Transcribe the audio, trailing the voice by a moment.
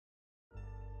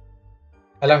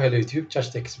Hello YouTube,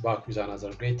 Chastek is back with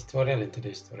another great tutorial. And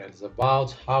today's tutorial is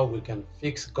about how we can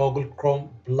fix Google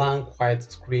Chrome blank white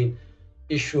screen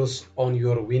issues on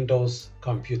your Windows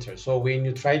computer. So when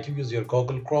you try to use your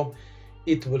Google Chrome,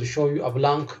 it will show you a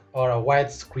blank or a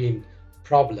white screen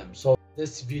problem. So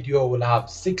this video will have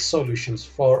 6 solutions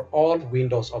for all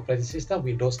Windows operating system,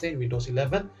 Windows 10, Windows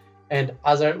 11, and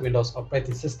other Windows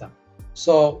operating system.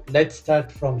 So let's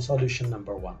start from solution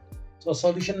number 1. So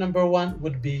solution number 1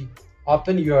 would be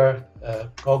open your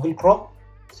Google Chrome.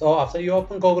 So after you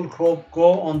open Google Chrome,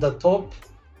 go on the top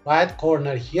right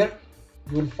corner here.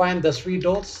 You will find the 3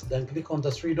 dots. Then click on the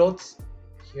 3 dots.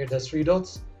 Here the 3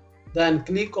 dots. Then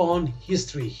click on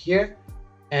history here.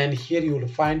 And here you will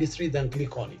find history. Then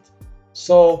click on it.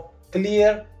 So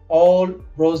clear all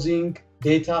browsing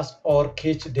data or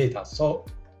cache data. So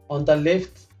on the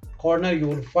left corner, you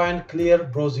will find clear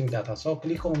browsing data. So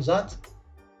click on that.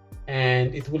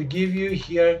 And it will give you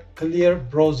here clear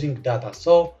browsing data.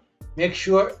 So make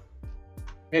sure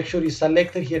you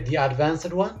selected here the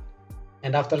advanced one,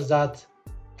 and after that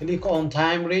click on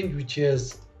time range, which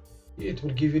is it will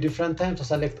give you different time. So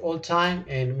select all time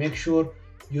and make sure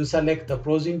you select the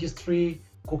browsing history,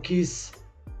 cookies,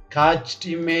 cached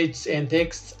images and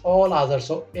text, all others.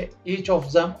 So each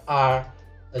of them are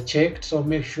checked, so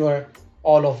make sure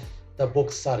all of the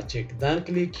boxes are checked. Then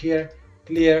click here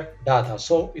clear data,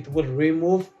 so it will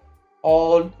remove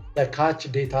all the cache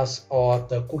data or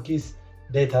the cookies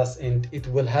data, and it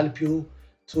will help you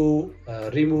to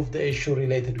remove the issue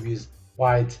related with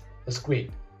white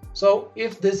screen. So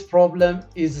if this problem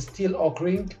is still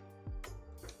occurring,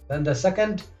 then the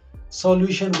second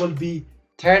solution will be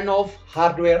turn off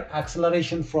hardware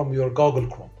acceleration from your Google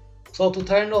Chrome. So to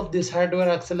turn off this hardware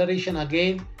acceleration,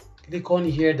 again click on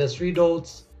here the 3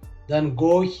 dots. Then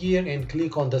go here and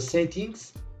click on the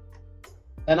settings.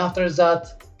 And after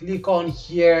that, click on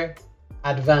here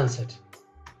advanced.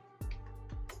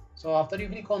 So after you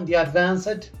click on the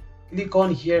advanced, click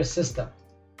on here system.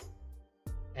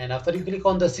 And after you click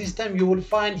on the system, you will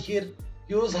find here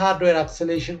use hardware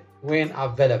acceleration when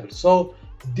available. So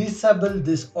disable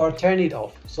this or turn it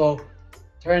off. So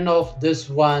turn off this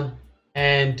one,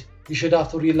 and you should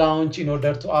have to relaunch in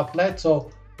order to apply it. So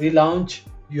relaunch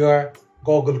your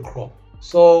Google Chrome.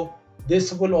 So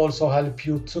this will also help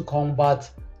you to combat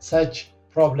such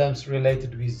problems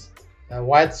related with a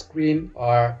white screen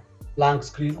or blank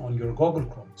screen on your Google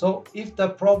Chrome. So if the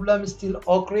problem is still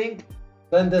occurring,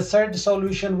 then the third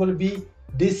solution will be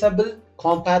disable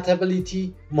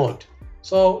compatibility mode.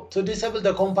 So to disable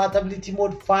the compatibility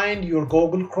mode, find your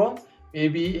Google Chrome.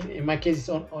 Maybe in my case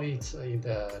it's in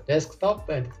the desktop,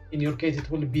 and in your case it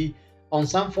will be on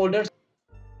some folders.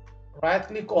 Right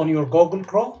click on your Google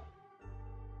Chrome,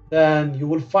 then you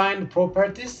will find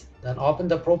properties, then open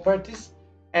the properties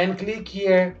and click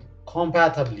here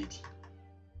compatibility.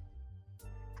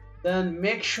 Then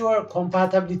make sure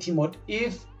compatibility mode,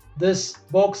 if this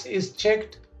box is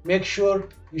checked, make sure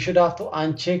you should have to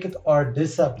uncheck it or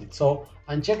disable it. So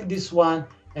uncheck this one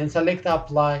and select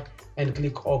apply and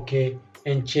click OK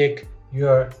and check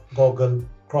your Google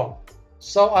Chrome.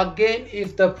 So again,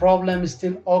 if the problem is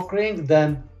still occurring,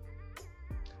 then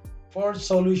fourth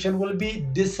solution will be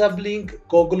disabling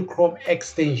Google Chrome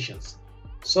extensions.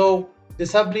 So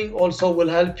disabling also will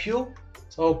help you.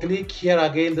 So click here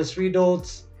again the 3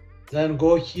 dots, then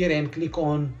go here and click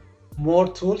on more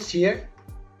tools here.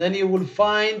 Then you will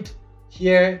find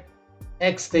here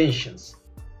extensions.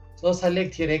 So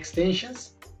select here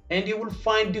extensions and you will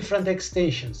find different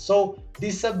extensions. So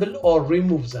disable or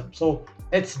remove them. So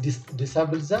let's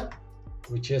disable them,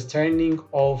 which is turning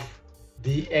off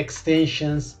the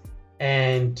extensions,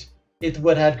 and it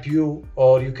will help you.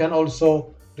 Or you can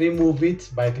also remove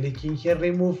it by clicking here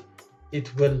remove.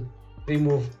 It will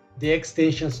remove the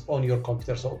extensions on your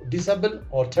computer. So disable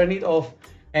or turn it off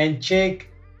and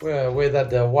check whether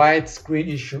the white screen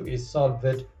issue is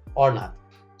solved or not.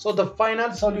 So the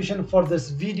final solution for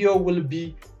this video will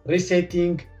be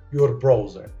resetting your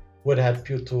browser. Will help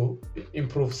you to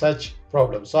improve such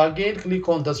problems. So again, click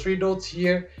on the 3 dots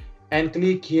here and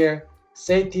click here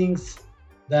settings.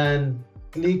 Then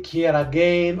click here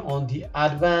again on the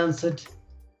advanced.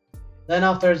 Then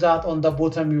after that, on the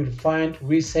bottom you will find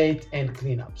reset and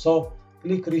cleanup. So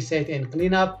click reset and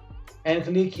cleanup and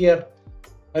click here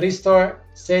restore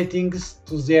settings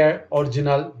to their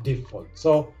original default.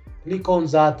 So click on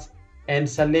that and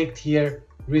select here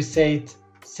reset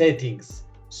settings.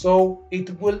 So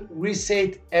it will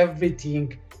reset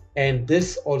everything, and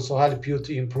this also help you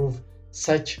to improve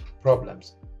such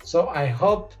problems. So I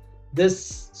hope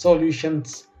these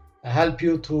solutions help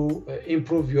you to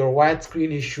improve your white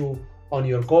screen issue on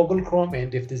your Google Chrome.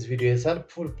 And if this video is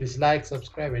helpful, please like,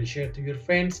 subscribe, and share to your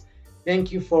friends.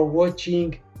 Thank you for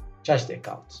watching. Charge the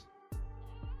account.